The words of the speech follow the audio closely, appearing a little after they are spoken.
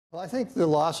Well, I think the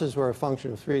losses were a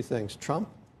function of three things: Trump,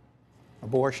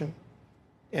 abortion,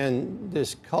 and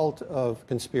this cult of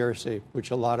conspiracy,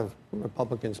 which a lot of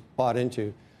Republicans bought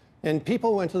into. And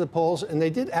people went to the polls, and they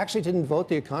didn't vote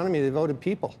the economy, they voted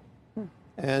people.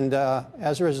 And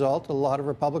as a result, a lot of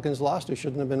Republicans lost who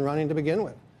shouldn't have been running to begin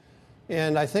with.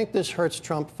 And I think this hurts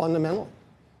Trump fundamentally.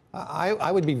 I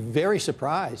would be very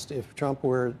surprised if Trump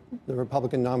were the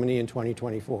Republican nominee in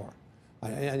 2024.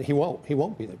 And he won't be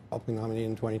the Republican nominee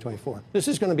in 2024. This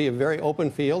is going to be a very open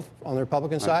field on the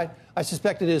Republican side. I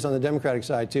suspect it is on the Democratic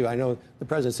side, too. I know the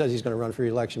president says he's going to run for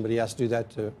re-election, but he has to do that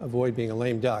to avoid being a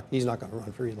lame duck. He's not going to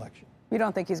run for re-election. You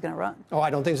don't think he's going to run? Oh, I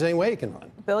don't think there's any way he can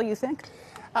run. Bill, you think?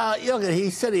 He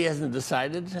said he hasn't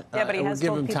decided. Yeah, but he has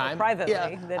told people privately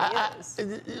that he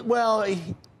is. Well,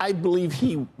 I believe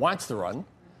he wants to run,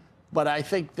 but I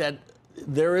think that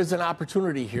there is an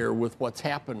opportunity here with what's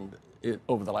happened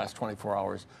over the last 24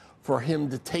 hours for him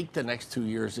to take the next 2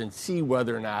 years and see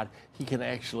whether or not he can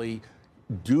actually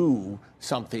do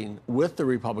something with the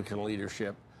Republican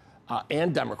leadership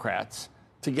and Democrats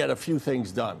to get a few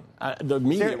things done. The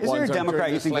immediate is there a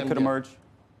Democrat you think that could emerge?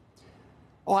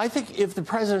 Oh, I think if the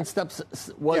president absolutely.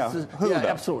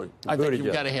 I think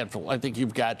you've got a handful. I think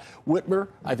you've got Whitmer.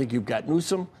 I think you've got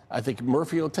Newsom. I think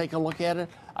Murphy will take a look at it.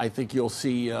 I think you'll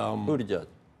see. Buttigieg.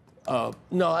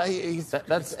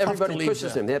 That's everybody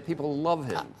pushes him. People love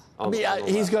him.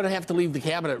 He's going to have to leave the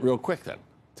cabinet real quick then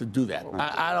to do that.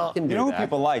 I don't. You know who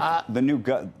people like? The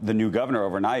new governor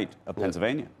overnight of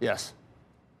Pennsylvania. Yes,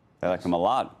 they like him a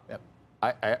lot. Yep.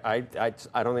 I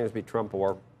don't think it's be Trump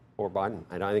or Biden.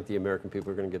 I think the American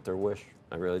people are going to get their wish.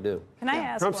 I really do. Can I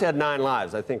ask? Trump's had 9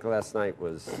 lives. I think last night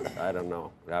was, I don't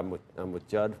know. I'm with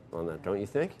Judd on that. Don't you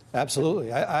think?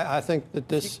 Absolutely. I think that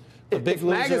the big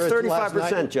loser MAGA's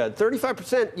 35%, Judd.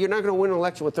 35%. You're not going to win an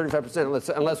election with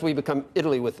 35% unless we become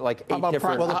Italy with like 8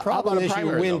 different. Well, the problem is you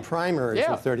win primaries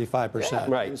with 35%. Yeah,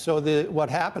 right. So what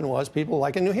happened was people,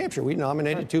 like in New Hampshire, we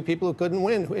nominated 2 people who couldn't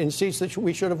win in seats that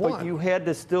we should have won. But you had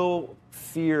to still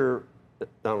fear.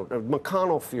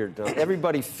 McConnell feared Donald.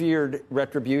 Everybody feared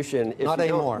retribution. Not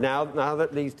anymore. Now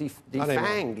that he's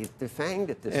defanged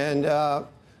at this. And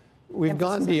we've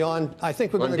gone beyond. I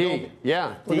think we're going to go.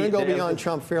 Yeah, we're going to go beyond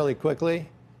Trump fairly quickly,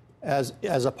 as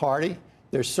a party.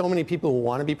 There's so many people who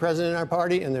want to be president in our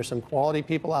party, and there's some quality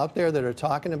people out there that are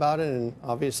talking about it and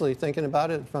obviously thinking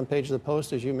about it. The front page of the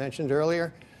Post, as you mentioned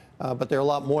earlier, but they're a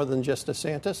lot more than just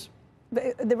DeSantis.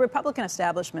 The Republican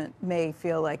establishment may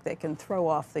feel like they can throw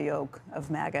off the yoke of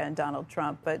MAGA and Donald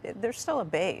Trump, but there's still a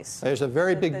base. There's a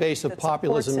very big base of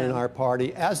populism in our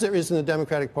party, as there is in the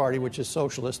Democratic Party, which is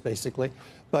socialist, basically.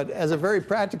 But as a very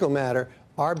practical matter,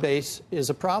 our base is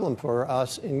a problem for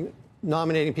us in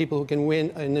nominating people who can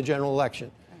win in the general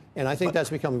election. And I think that's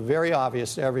become very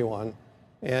obvious to everyone.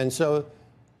 And so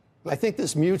I think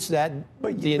this mutes the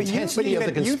intensity of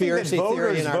the conspiracy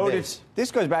theory in our base.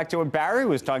 This goes back to what Barry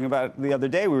was talking about the other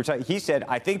day. He said,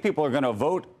 I think people are going to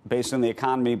vote based on the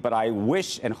economy, but I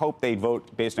wish and hope they'd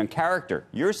vote based on character.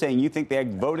 You're saying you think they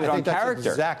voted on character.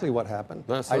 That's exactly what happened.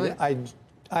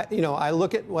 I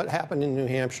look at what happened in New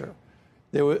Hampshire.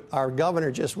 Our governor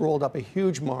just rolled up a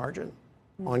huge margin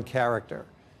on character.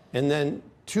 And then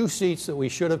 2 seats that we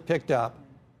should have picked up,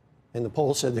 and the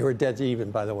poll said they were dead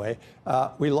even, by the way,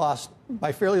 we lost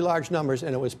by fairly large numbers,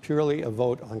 and it was purely a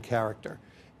vote on character.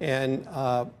 And,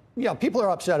 people are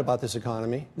upset about this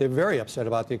economy. They're very upset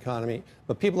about the economy.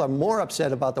 But people are more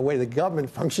upset about the way the government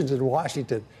functions in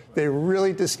Washington. They're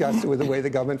really disgusted with the way the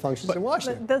government functions in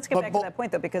Washington. Let's get back to that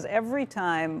point, though, because every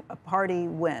time a party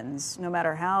wins, no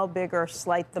matter how big or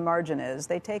slight the margin is,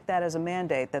 they take that as a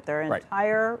mandate that their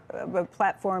entire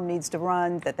platform needs to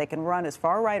run, that they can run as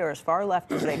far right or as far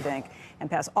left as they think, and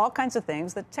pass all kinds of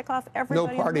things that tick off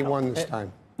everybody. No party won this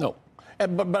time. No.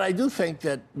 But I do think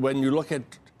that when you look at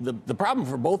the problem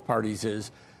for both parties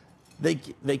is they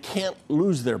can't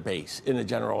lose their base in a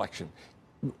general election.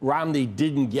 Romney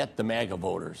didn't get the MAGA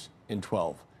voters in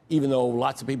 12, even though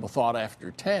lots of people thought after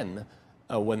 10,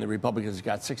 when the Republicans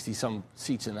got 60-some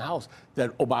seats in the House,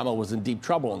 that Obama was in deep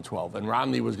trouble in 12 and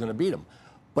Romney was going to beat him.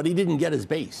 But he didn't get his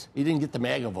base. He didn't get the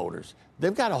MAGA voters.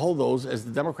 They've got to hold those as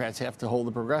the Democrats have to hold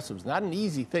the progressives. Not an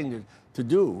easy thing to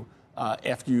do.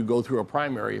 After you go through a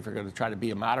primary, if you're going to try to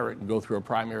be a moderate and go through a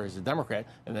primary as a Democrat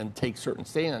and then take certain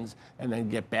stands and then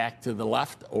get back to the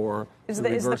left or is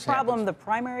the problem the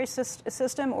primary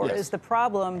system, or is the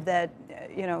problem that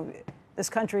this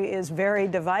country is very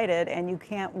divided and you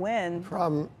can't win?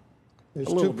 There's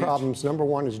 2 problems. Number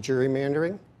one is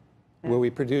gerrymandering, where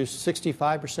we produce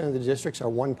 65% of the districts are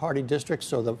one-party districts,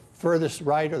 so the furthest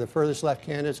right or the furthest left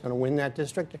candidate is going to win that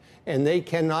district, and they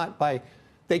cannot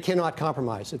they cannot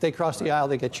compromise. If they cross the aisle,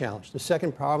 they get challenged. The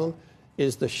second problem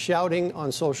is the shouting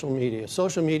on social media.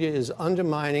 Social media is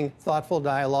undermining thoughtful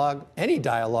dialogue, any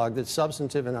dialogue that's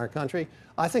substantive in our country.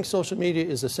 I think social media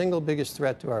is the single biggest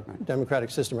threat to our democratic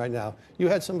system right now. You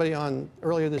had somebody on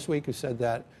earlier this week who said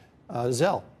that, Sam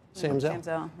Zell.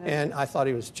 Yeah. And I thought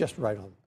he was just right on.